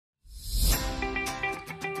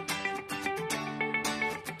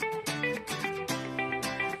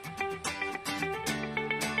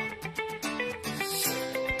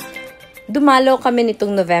Dumalaw kami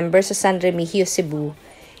nitong November sa San Remigio, Cebu.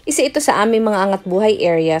 Isa ito sa aming mga angat buhay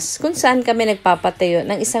areas kung saan kami nagpapatayo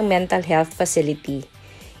ng isang mental health facility.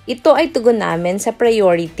 Ito ay tugon namin sa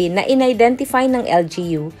priority na in-identify ng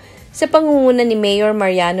LGU sa pangunguna ni Mayor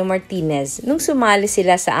Mariano Martinez nung sumali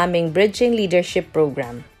sila sa aming Bridging Leadership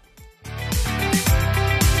Program.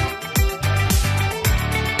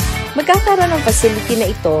 Magkakaroon ng facility na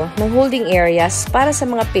ito ng holding areas para sa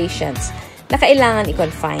mga patients na kailangan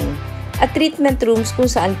i-confine at treatment rooms kung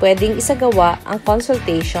saan pwedeng isagawa ang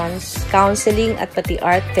consultations, counseling at pati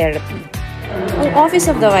art therapy. Ang Office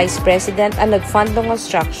of the Vice President ang nag-fund ng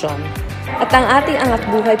construction at ang ating angat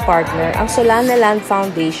buhay partner, ang Solana Land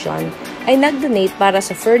Foundation, ay nag-donate para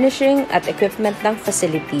sa furnishing at equipment ng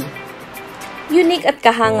facility. Unique at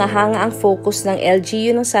kahanga-hanga ang focus ng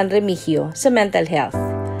LGU ng San Remigio sa mental health.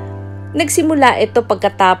 Nagsimula ito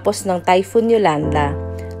pagkatapos ng Typhoon Yolanda,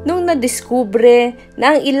 nung nadiskubre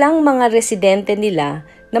na ang ilang mga residente nila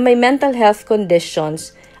na may mental health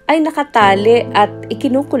conditions ay nakatali at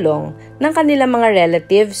ikinukulong ng kanilang mga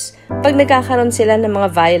relatives pag nagkakaroon sila ng mga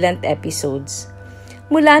violent episodes.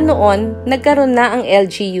 Mula noon, nagkaroon na ang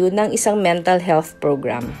LGU ng isang mental health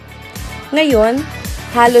program. Ngayon,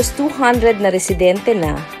 halos 200 na residente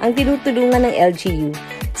na ang tinutulungan ng LGU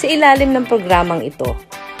sa ilalim ng programang ito.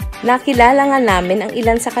 Nakilala nga namin ang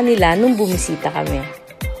ilan sa kanila nung bumisita kami.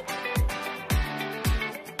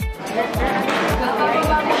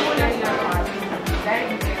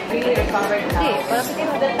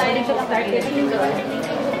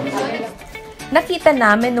 Nakita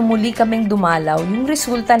namin nung muli kaming dumalaw yung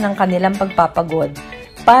resulta ng kanilang pagpapagod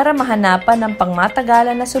para mahanapan ng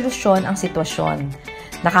pangmatagalan na solusyon ang sitwasyon.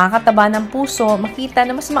 Nakakataba ng puso makita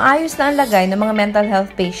na mas maayos na ang lagay ng mga mental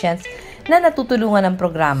health patients na natutulungan ng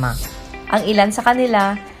programa. Ang ilan sa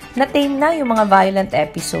kanila, na-tame na yung mga violent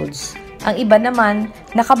episodes. Ang iba naman,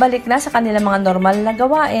 nakabalik na sa kanilang mga normal na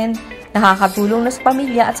gawain, nakakatulong na sa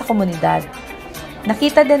pamilya at sa komunidad.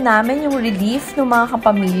 Nakita din namin yung relief ng mga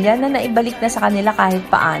kapamilya na naibalik na sa kanila kahit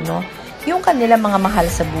paano yung kanilang mga mahal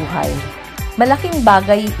sa buhay. Malaking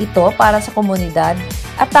bagay ito para sa komunidad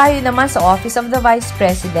at tayo naman sa Office of the Vice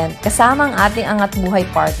President kasama ang ating angat buhay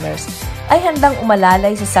partners ay handang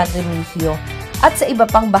umalalay sa San Remigio at sa iba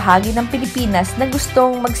pang bahagi ng Pilipinas na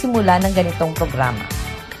gustong magsimula ng ganitong programa.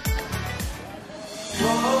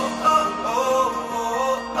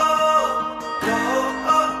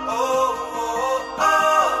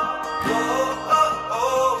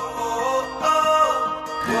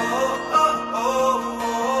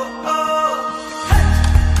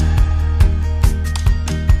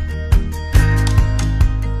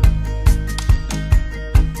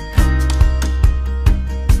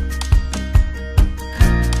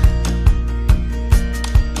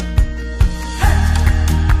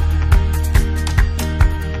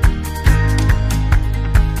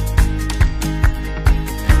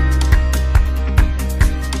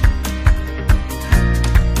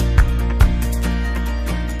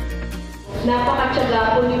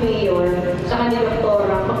 Napakatsaga po ni Mayor sa kanilang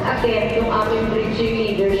doktora pag-attend yung aming Bridging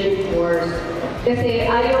Leadership Course. Kasi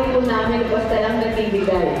ayaw po namin basta lang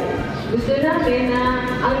nagbibigay. Gusto namin na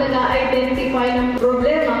ang nag-identify ng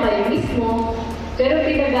problema kayo mismo, pero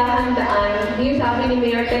pinaghahandaan, yung sabi ni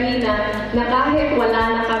Mayor kanina, na kahit wala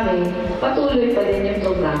na kami, patuloy pa din yung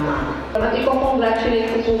programa. At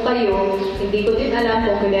i-congratulate ko po kayo, hindi ko din alam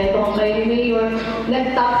kung kilentohan kayo ni Mayor,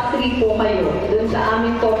 nag-top 3 po kayo dun sa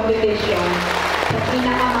aming competition sa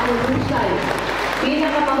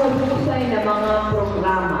pinakamahusay na mga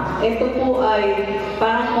programa. Ito po ay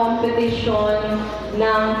parang competition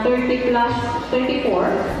ng 34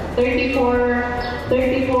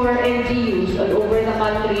 LGUs all over the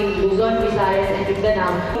country, Luzon, Visayas, and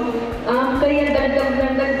Mindanao. Kaya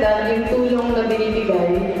dagdag yung tulong na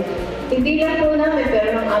binibigay. Hindi lang po namin,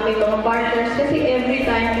 pero ng aming mga partners, kasi every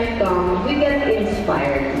time we come, we get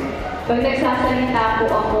inspired. Pag nagsasalita po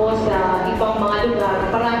ako sa ibang mga lugar,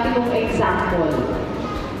 parati kong example,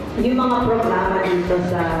 yung mga programa dito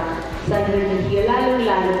sa San Remigio,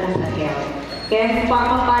 lalo-lalo na sa health. Kaya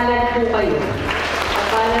papapalad po kayo.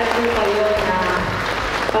 Papalad po kayo na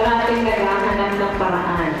parating naghahanap ng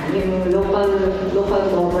paraan, yung local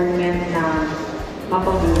government na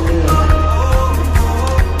mapabuti.